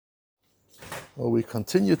Well, we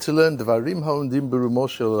continue to learn Devarim Ha'omdim Berumo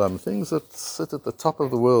Shel Olam, things that sit at the top of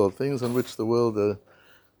the world, things on which the world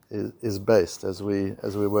is based as we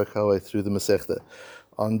work our way through the Masechta.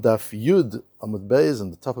 On Daf Yud Amud Beis, on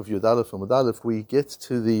the top of Yud Aleph Amud Aleph, we get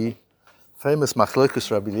to the famous Machlokus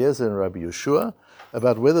Rabbi Eliezer and Rabbi Yeshua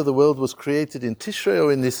about whether the world was created in Tishrei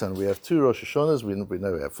or in Nisan. We have two Rosh Hashanahs. We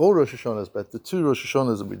know we have four Rosh Hashanahs, but the two Rosh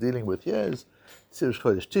Hashanahs that we're dealing with here is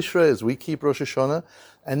Chodesh Tishrei, as we keep Rosh Hashanah,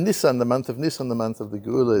 and Nisan, the month of Nisan, the month of the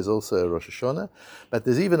Geula, is also a Rosh Hashanah. But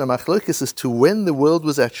there's even a Machlokus as to when the world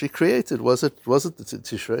was actually created. Was it the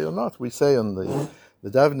Tishrei or not? We say on the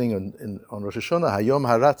davening on Rosh Hashanah, Hayom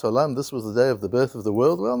Harat Olam, this was the day of the birth of the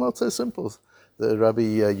world. Well, not so simple. The Rabbi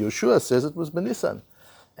Yeshua says it was Benisan.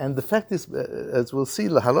 And the fact is, as we'll see,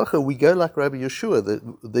 Halacha, we go like Rabbi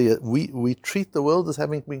Yeshua. We treat the world as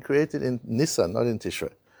having been created in Nisan, not in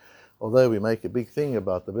Tishrei. Although we make a big thing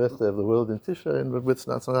about the birthday of the world in Tishrei, and that's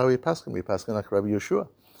not how we paskin. We paskin like Rabbi Yeshua.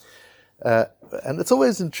 And it's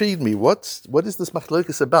always intrigued me, what is this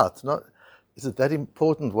machlokus about? Is it that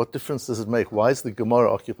important? What difference does it make? Why is the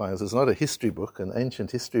Gemara occupying us? It's not a history book, an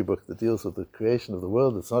ancient history book that deals with the creation of the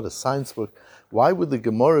world. It's not a science book. Why would the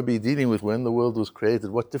Gemara be dealing with when the world was created?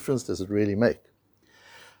 What difference does it really make?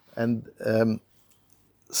 And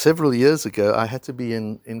several years ago, I had to be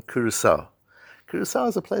in Curacao. Curacao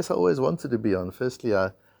is a place I always wanted to be on. Firstly,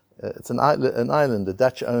 it's an island, a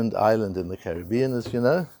Dutch-owned island in the Caribbean, as you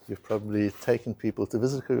know. You've probably taken people to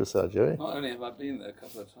visit Curacao, Jerry. Not only have I been there a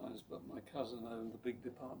couple of times, but my cousin owned the big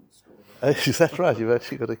department store there. Is that right? You've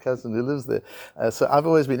actually got a cousin who lives there. So I've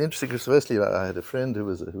always been interested. Firstly, I had a friend who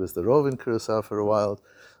was the Rov in Curacao for a while,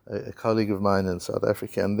 a colleague of mine in South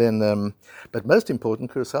Africa, and then, but most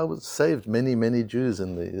important, Curacao was saved many, many Jews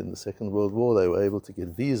in the Second World War. They were able to get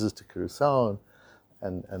visas to Curacao,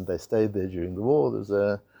 and they stayed there during the war.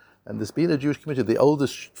 There's been a Jewish community. The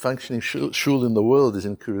oldest functioning shul in the world is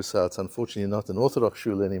in Curacao. It's unfortunately not an Orthodox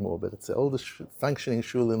shul anymore, but it's the oldest functioning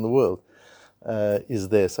shul in the world is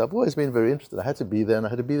there. So I've always been very interested. I had to be there, and I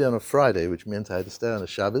had to be there on a Friday, which meant I had to stay on a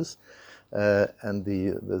Shabbos. And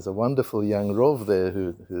there's a wonderful young Rov there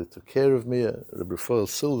who took care of me, Rabbi Foel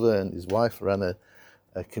Silva, and his wife ran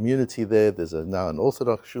a community there. There's now an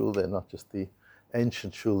Orthodox shul there, not just the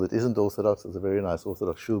ancient shul that isn't Orthodox. There's a very nice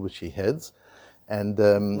Orthodox shul which he heads. And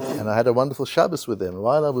I had a wonderful Shabbos with them.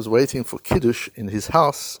 While I was waiting for Kiddush in his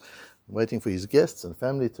house, waiting for his guests and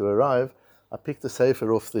family to arrive, I picked a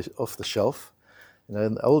sefer off the shelf. You know,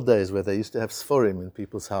 in the old days where they used to have sforim in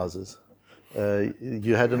people's houses,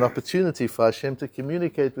 you had an opportunity for Hashem to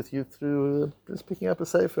communicate with you through just picking up a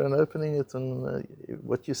sefer and opening it, and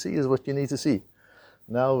what you see is what you need to see.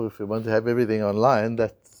 Now, if we want to have everything online,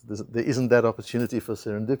 there isn't that opportunity for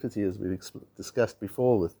serendipity, as we discussed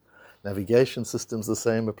before with navigation systems. The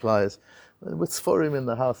same applies. With Sforim in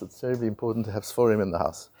the house, it's terribly important to have Sforim in the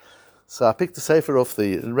house. So I picked a sefer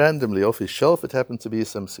randomly off his shelf. It happened to be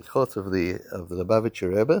some sichot of the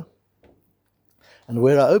Lubavitcher Rebbe. And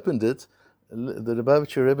where I opened it, the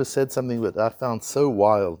Lubavitcher Rebbe said something that I found so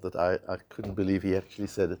wild that I couldn't believe he actually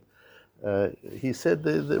said it. He said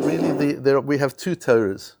that we have two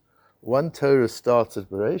Torahs. One Torah starts at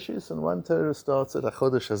Bereshis, and one Torah starts at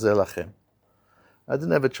Achodesh Hazeh Lachem. I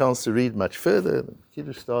didn't have a chance to read much further.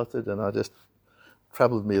 Kiddush started, and I just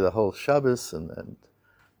troubled me the whole Shabbos, and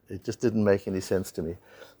it just didn't make any sense to me.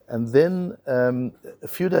 And then a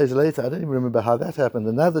few days later, I don't even remember how that happened,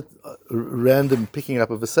 another random picking up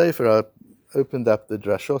of a sefer, I opened up the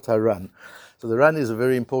Drashot HaRan. So the Ran is a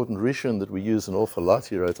very important Rishon that we use an awful lot.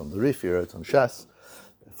 He wrote on the Rif, he wrote on Shas.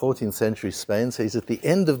 14th century Spain, so he's at the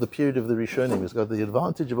end of the period of the Rishonim. He's got the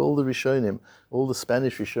advantage of all the Rishonim, all the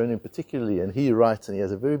Spanish Rishonim particularly, and he writes, and he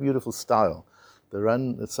has a very beautiful style. The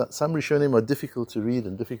Ran, some Rishonim are difficult to read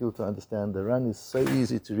and difficult to understand. The Ran is so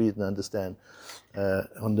easy to read and understand.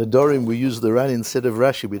 On the Dorim, we use the Ran instead of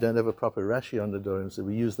Rashi. We don't have a proper Rashi on the Dorim, so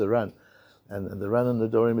we use the Ran. And the Ran on the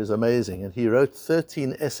Dorim is amazing. And he wrote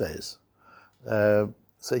 13 essays.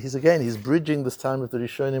 So he's bridging this time of the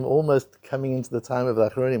Rishonim, almost coming into the time of the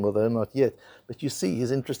Achronim, although not yet. But you see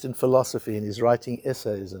his interest in philosophy, and he's writing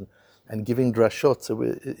essays and giving drashot. So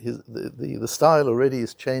the style already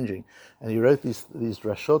is changing. And he wrote these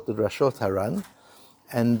drashot, the Drashot HaRan,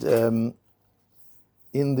 and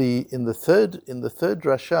in the third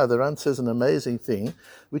drasha, the Ran says an amazing thing,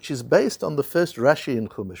 which is based on the first Rashi in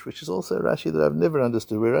Chumash, which is also a Rashi that I've never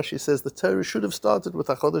understood, where Rashi says the Torah should have started with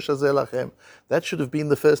Achodesh Hazeh Lachem. That should have been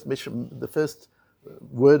the first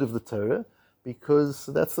word of the Torah, because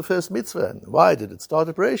that's the first mitzvah. And why did it start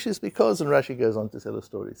at Bereshis? Because, and Rashi goes on to tell a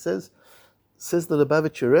story. It says the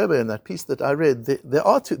Lubavitcher Rebbe in that piece that I read,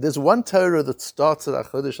 there's one Torah that starts at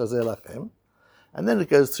Achodesh Hazeh Lachem, And then it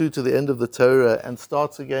goes through to the end of the Torah and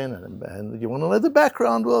starts again. And you want to know the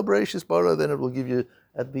background, well, Bereshis Bara, then it will give you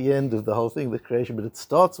at the end of the whole thing, the creation. But it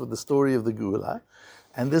starts with the story of the Geula.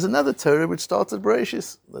 And there's another Torah which starts at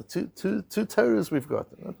Bereshis. Two Torahs we've got.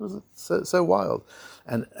 That was so wild.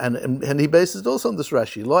 And he bases it also on this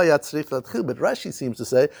Rashi. Lo hayat tzrich latchil, but Rashi seems to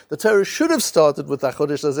say the Torah should have started with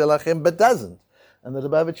HaChodesh Hazeh Lachem, but doesn't. And the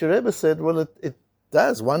Lubavitcher Rebbe said, well, it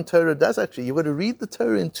does. One Torah does actually. You've got to read the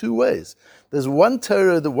Torah in two ways. There's one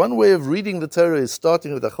Torah, the one way of reading the Torah is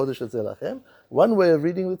starting with HaChodesh Hazeh Lachem. One way of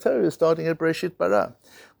reading the Torah is starting at Bereshit Bara.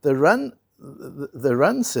 The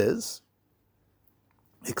Ran says,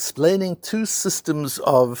 explaining two systems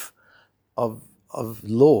of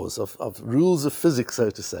laws, of rules of physics,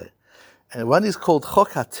 so to say. And one is called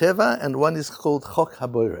Chok HaTeva and one is called Chok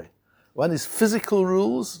HaBoreh. One is physical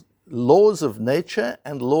rules, laws of nature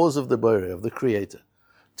and laws of the Boreh, of the Creator.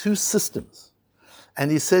 Two systems.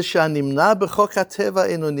 And he says, Sha'nimna b'Chok HaTeva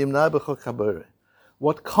eno nimna b'Chok HaBoreh.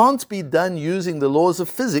 What can't be done using the laws of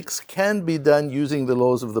physics can be done using the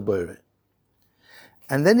laws of the Boreh.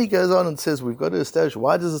 And then he goes on and says, we've got to establish,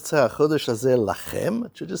 why does it say HaChodesh Hazeh Lachem?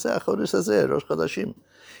 It should just say HaChodesh Hazeh, Rosh Chodashim.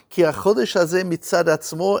 Ki HaChodesh Hazeh mitzad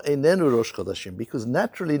atzmo einenu Rosh Chodashim. Because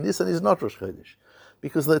naturally Nisan is not Rosh Chodesh.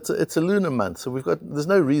 Because it's a lunar month. So there's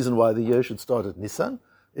no reason why the year should start at Nisan.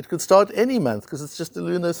 It could start any month because it's just a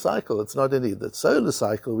lunar cycle. It's not the solar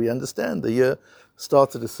cycle. We understand the year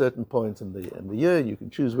starts at a certain point in the year. You can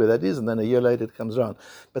choose where that is, and then a year later it comes around.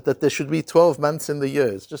 But that there should be 12 months in the year.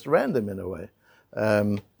 It's just random in a way.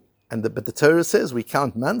 But the Torah says we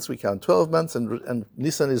count months, we count 12 months, and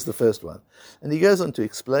Nisan is the first one. And he goes on to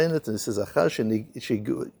explain it, and he says, Nigaltem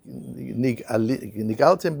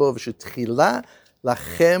bo v'shetchila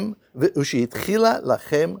lachem v'ushitchila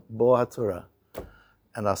lachem bo haTorah.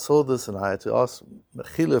 And I saw this, and I had to ask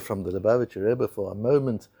Mechila from the Lubavitcher Rebbe for a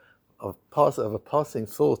moment of a passing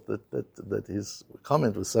thought that his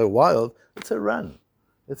comment was so wild. It's a Ran.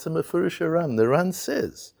 It's a Mefurish Ran. The Ran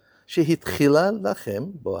says, Shehitchila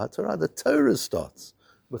lachem bo haTorah. The Torah starts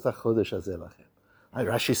with HaChodesh Hazeh Lachem.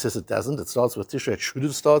 Rashi says it doesn't. It starts with Tishrei. It should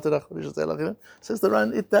have started HaChodesh Hazeh Lachem. Says the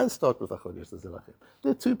Ran, it does start with HaChodesh Hazeh Lachem.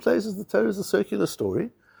 There are two places. The Torah is a circular story,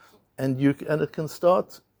 and it can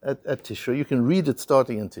start at Tishrei. You can read it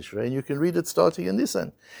starting in Tishrei, and you can read it starting in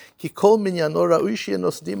Nisan. Ki kol minyano ra'ui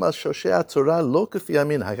she'nosdim al shoshei HaTorah lo kefi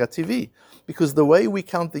hamin hagativi. Because the way we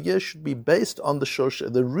count the year should be based on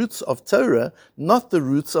the roots of Torah, not the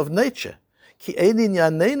roots of nature. Ki ein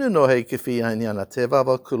inyaneinu nohei kefi inyan hateva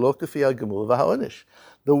aval kulo kefi hagemul v'haonish.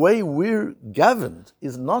 The way we're governed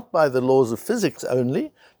is not by the laws of physics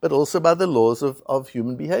only, but also by the laws of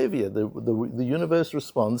human behavior. The universe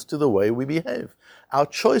responds to the way we behave. Our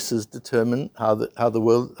choices determine how the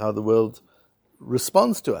world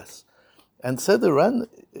responds to us. And so the Ran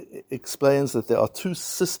explains that there are two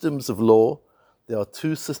systems of law, there are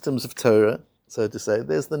two systems of Torah, so to say.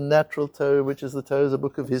 There's the natural Torah, which is the Torah is a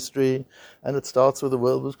book of history, and it starts with the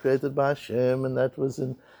world was created by Hashem,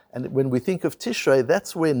 and when we think of Tishrei,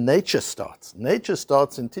 that's where nature starts. Nature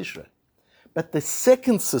starts in Tishrei. But the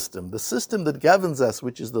second system, the system that governs us,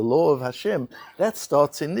 which is the law of Hashem, that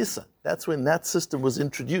starts in Nisan. That's when that system was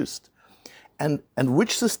introduced. And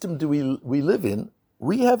which system do we live in?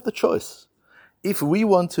 We have the choice. If we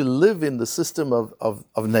want to live in the system of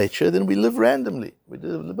nature, then we live randomly. We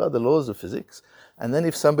live by the laws of physics. And then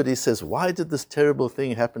if somebody says, why did this terrible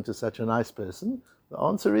thing happen to such a nice person? The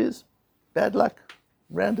answer is bad luck,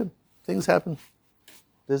 random. Things happen.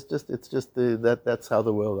 That's how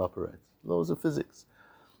the world operates. Laws of physics.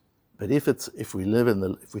 But if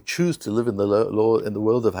we choose to live in the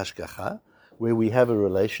world of Hashgacha, where we have a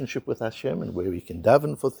relationship with Hashem and where we can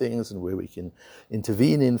daven for things and where we can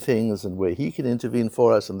intervene in things and where He can intervene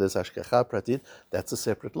for us, and there's Hashgacha Pratit, that's a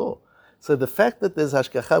separate law. So the fact that there's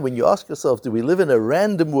Hashgacha, when you ask yourself, do we live in a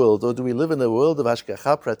random world or do we live in a world of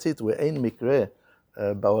Hashgacha Pratit where ein mikreh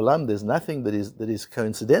ba'olam, there's nothing that is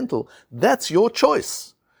coincidental, that's your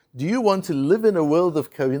choice. Do you want to live in a world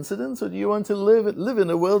of coincidence or do you want to live in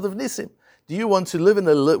a world of Nisim? Do you want to live in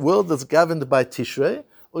a world that's governed by Tishrei?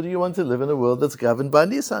 Or do you want to live in a world that's governed by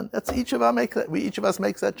Nisan? Each of us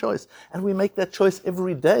makes that choice. And we make that choice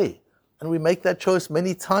every day. And we make that choice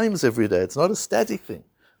many times every day. It's not a static thing.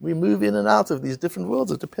 We move in and out of these different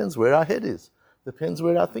worlds. It depends where our head is. Depends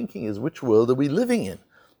where our thinking is. Which world are we living in?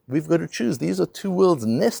 We've got to choose. These are two worlds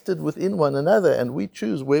nested within one another, and we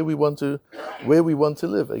choose where we want to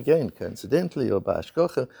live. Again, coincidentally or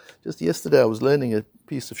ba'ashkocha. Just yesterday I was learning a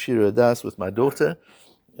piece of Shir Hadas with my daughter.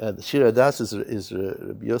 The Shir Hadas is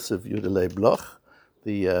Rabbi Yosef Yudalei Bloch,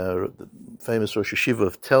 the famous Rosh Hashiva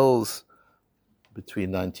of Telz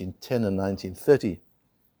between 1910 and 1930.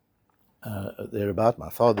 thereabout. My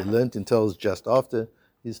father learned in Telz just after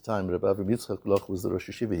his time. Rabbi Avram Yitzchak Bloch was the Rosh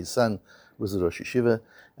Yeshiva. His son was the Rosh Yeshiva.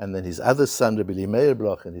 And then his other son, Rabbi Meir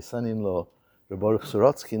Bloch, and his son-in-law, Rabbi Baruch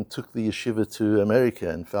Sorotskin, took the yeshiva to America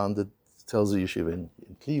and founded Telzer Yeshiva in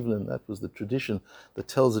Cleveland. That was the tradition, the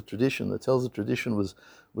Telzer tradition. The Telzer tradition was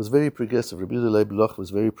very progressive. Rabbi Leib Bloch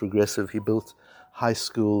was very progressive. He built high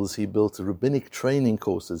schools. He built rabbinic training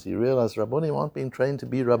courses. He realized Rabbonim aren't being trained to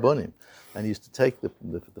be Rabbonim. And he used to take the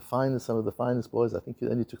finest, some of the finest boys, I think he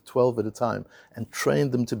only took 12 at a time, and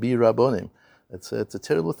trained them to be Rabbonim. It's a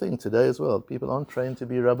terrible thing today as well. People aren't trained to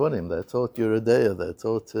be Rabbonim. They're taught Yerodea. They're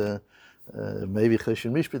taught maybe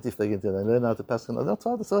Choshen Mishpat if they get to. They learn how to pass. They're not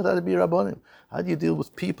taught how to be Rabbonim. How do you deal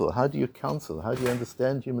with people? How do you counsel? How do you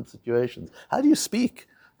understand human situations? How do you speak?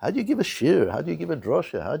 How do you give a shir? How do you give a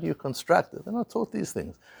drosha? How do you construct it? They're not taught these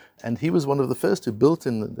things. And he was one of the first who built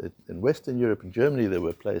in Western Europe. In Germany there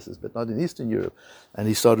were places, but not in Eastern Europe. And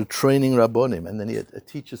he started training Rabbonim. And then he had a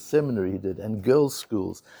teacher's seminary he did, and girls'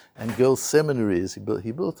 schools, and girls' seminaries.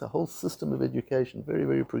 He built a whole system of education, very,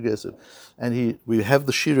 very progressive. And we have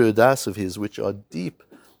the Shirei Das of his, which are deep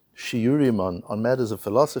shiurim on matters of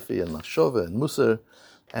philosophy and machshava and musar.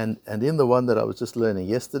 And in the one that I was just learning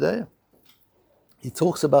yesterday, he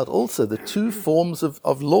talks about also the two forms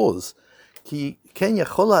of laws. Just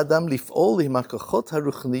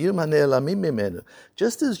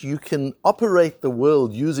as you can operate the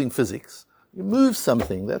world using physics, you move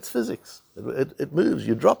something, that's physics. It moves.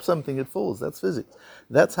 You drop something, it falls. That's physics.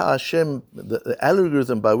 That's how Hashem, the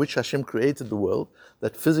algorithm by which Hashem created the world,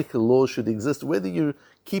 that physical laws should exist, whether you're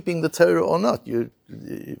keeping the Torah or not. You're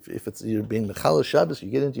being Mechal Shabbos,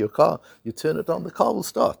 you get into your car, you turn it on, the car will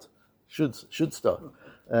start. Should start.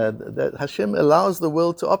 That Hashem allows the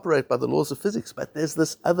world to operate by the laws of physics, but there's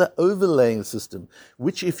this other overlaying system,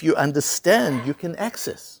 which if you understand, you can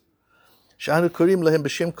access. We talk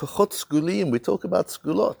about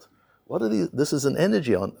sgulot. What are these? This is an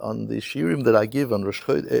energy on the shiurim that I give on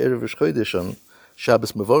Erev Rosh Chodesh, on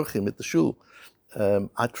Shabbos Mevorchim at the shul.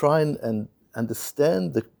 I try and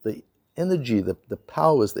understand the energy, the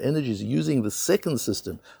powers, the energies using the second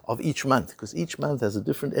system of each month, because each month has a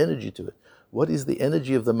different energy to it. What is the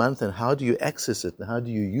energy of the month, and how do you access it, and how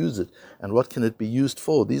do you use it, and what can it be used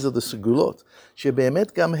for? These are the segulot.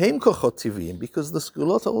 Shebe'emet gam heim kochot tiviyim, because the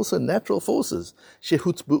segulot are also natural forces.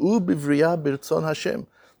 Shehutbu'u bivriya birtzon Hashem,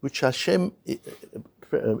 which Hashem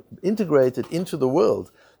integrated into the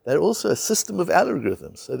world. They're also a system of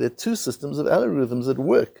algorithms. So there are two systems of algorithms at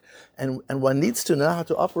work. And one needs to know how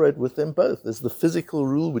to operate with them both. There's the physical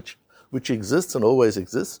rule which exists and always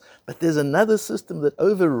exists, but there's another system that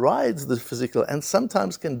overrides the physical and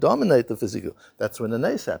sometimes can dominate the physical. That's when a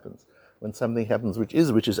nace happens. When something happens which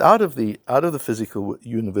is out of the physical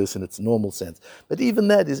universe in its normal sense. But even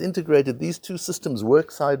that is integrated. These two systems work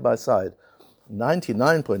side by side.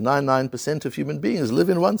 99.99% of human beings live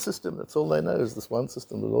in one system. That's all they know is this one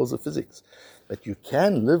system, the laws of physics. But you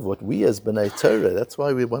can live what we as B'nai Torah, that's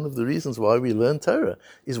why one of the reasons why we learn Torah,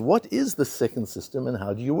 is what is the second system and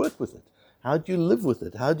how do you work with it? How do you live with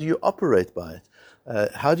it? How do you operate by it?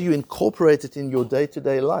 How do you incorporate it in your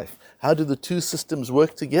day-to-day life? How do the two systems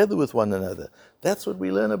work together with one another? That's what we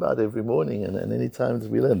learn about every morning, and any time that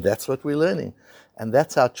we learn, that's what we're learning. And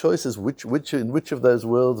that's our choices, in which of those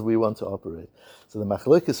worlds we want to operate. So the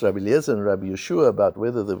Machlokes Rabbi Eliezer and Rabbi Yeshua about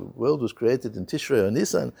whether the world was created in Tishrei or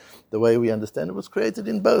Nisan, the way we understand it was created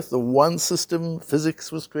in both. The one system,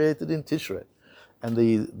 physics, was created in Tishrei. And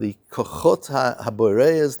the kochot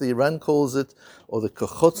haborei, as the Iran calls it, or the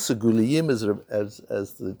kochot seguliyim,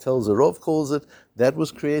 as the Tel Zerov calls it, that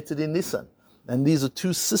was created in Nisan. And these are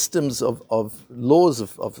two systems of laws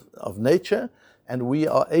of nature, and we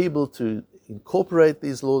are able to incorporate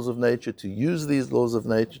these laws of nature, to use these laws of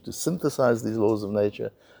nature, to synthesize these laws of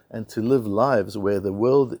nature, and to live lives where the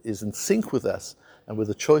world is in sync with us and with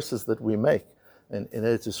the choices that we make. And in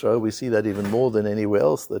Eretz Yisrael, we see that even more than anywhere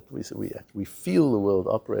else, that we feel the world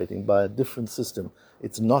operating by a different system.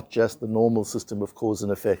 It's not just the normal system of cause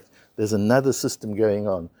and effect. There's another system going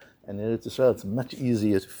on. And in Eretz Yisrael, it's much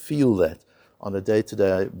easier to feel that on a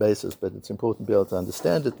day-to-day basis, but it's important to be able to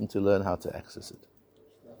understand it and to learn how to access it.